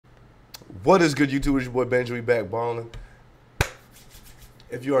What is good, YouTube? It's your boy Benji. We back balling.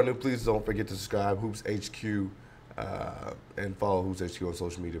 If you are new, please don't forget to subscribe, Hoops HQ, and follow Hoops HQ on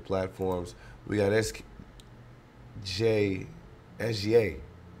social media platforms. We got SGA.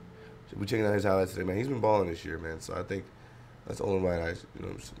 We're checking out his highlights today, man. He's been balling this year, man. So I think that's the only right I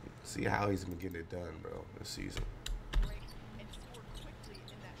see how he's been getting it done, bro, this season.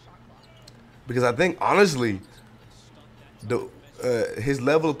 Because I think, honestly, his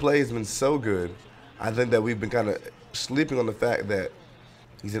level of play has been so good. I think that we've been kind of sleeping on the fact that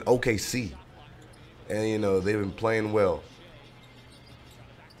he's in OKC. And, you know, they've been playing well.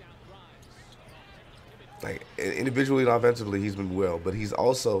 Like, individually and offensively, he's been well. But he's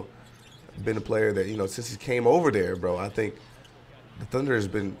also been a player that, you know, since he came over there, bro, I think the Thunder has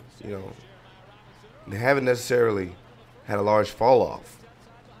been, you know, they haven't necessarily had a large fall off.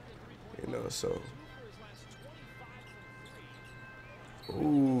 You know, so.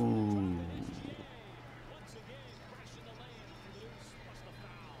 Ooh.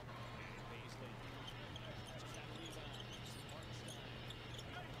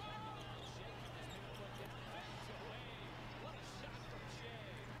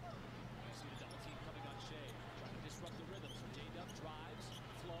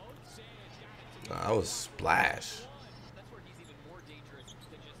 That was splash.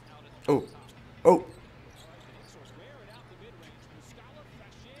 Oh, oh.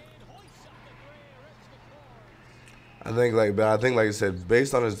 I think, like I said,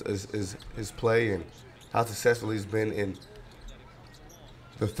 based on his play and how successful he's been in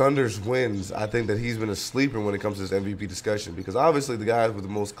the Thunder's wins, I think that he's been a sleeper when it comes to this MVP discussion. Because obviously the guys with the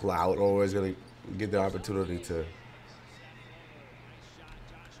most clout are always going to get the opportunity to,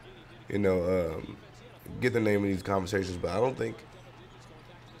 you know, get their name in these conversations. But I don't think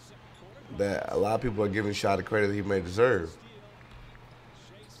that a lot of people are giving Shai the credit that he may deserve.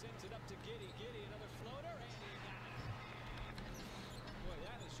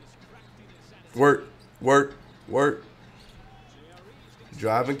 Work, work, work.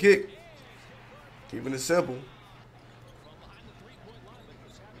 Drive and kick. Keeping it simple.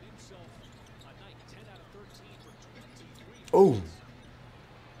 Oh.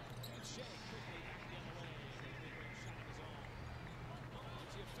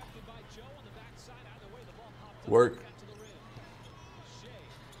 Work.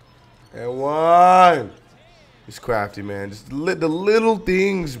 And one. He's crafty, man. Just the little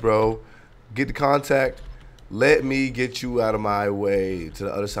things, bro. Get the contact. Let me get you out of my way to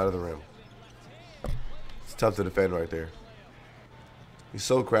the other side of the rim. It's tough to defend right there. He's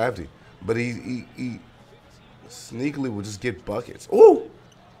so crafty. But he sneakily will just get buckets. Ooh!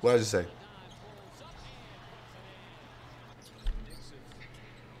 What did I just say?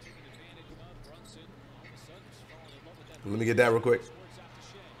 Let me get that real quick.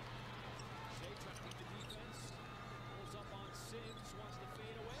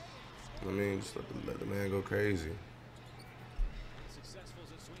 I mean, just let the man go crazy.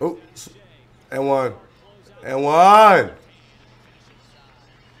 Oh, and one. And one.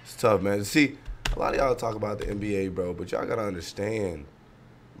 It's tough, man. See, a lot of y'all talk about the NBA, bro, but y'all got to understand,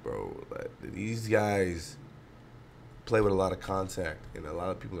 bro, that these guys play with a lot of contact, and a lot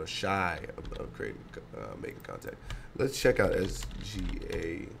of people are shy of creating, making contact. Let's check out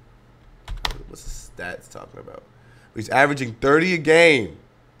SGA. What's the stats talking about? He's averaging 30 a game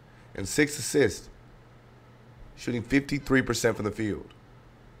and 6 assists, shooting 53% from the field.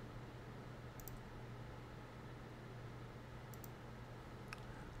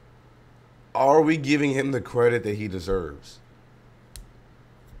 Are we giving him the credit that he deserves?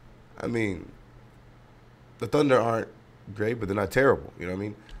 I mean, the Thunder aren't great, but they're not terrible. You know what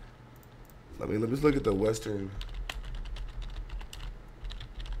I mean? Let's look at the Western.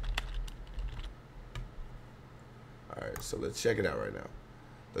 All right, so let's check it out right now.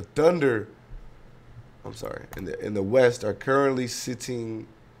 The Thunder, I'm sorry, in the West are currently sitting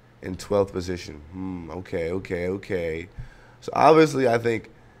in 12th position. Okay. So obviously, I think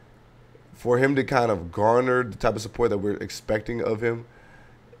for him to kind of garner the type of support that we're expecting of him,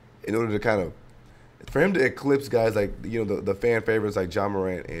 in order to kind of, for him to eclipse guys like, you know, the fan favorites like Ja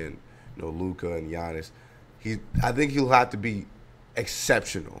Morant and, you know, Luka and Giannis, I think he'll have to be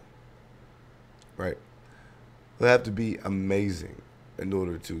exceptional, right? He'll have to be amazing in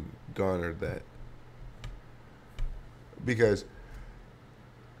order to garner that. Because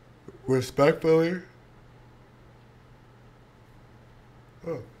respectfully,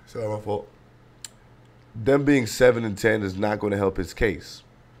 oh, sorry, my fault. Them being 7 and 10 is not going to help his case.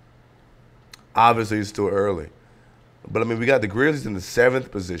 Obviously, it's still early. But, I mean, we got the Grizzlies in the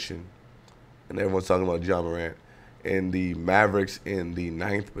 7th position, and everyone's talking about Ja Morant, and the Mavericks in the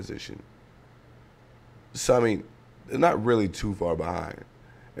 9th position. So, I mean, they're not really too far behind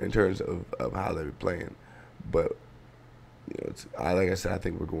in terms of how they're playing. But, like I said, I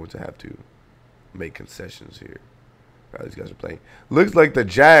think we're going to have to make concessions here. How these guys are playing. Looks like the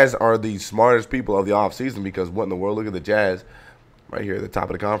Jazz are the smartest people of the offseason because what in the world? Look at the Jazz right here at the top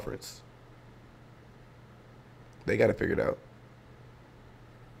of the conference. They got to figure it out.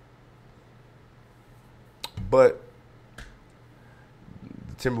 But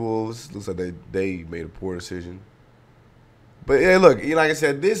the Timberwolves, looks like they made a poor decision. But, yeah, look, like I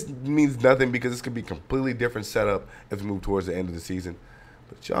said, this means nothing because this could be a completely different setup as we move towards the end of the season.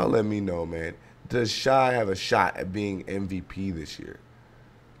 But y'all let me know, man. Does Shai have a shot at being MVP this year?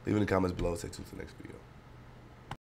 Leave in the comments below. Stay tuned for the next video.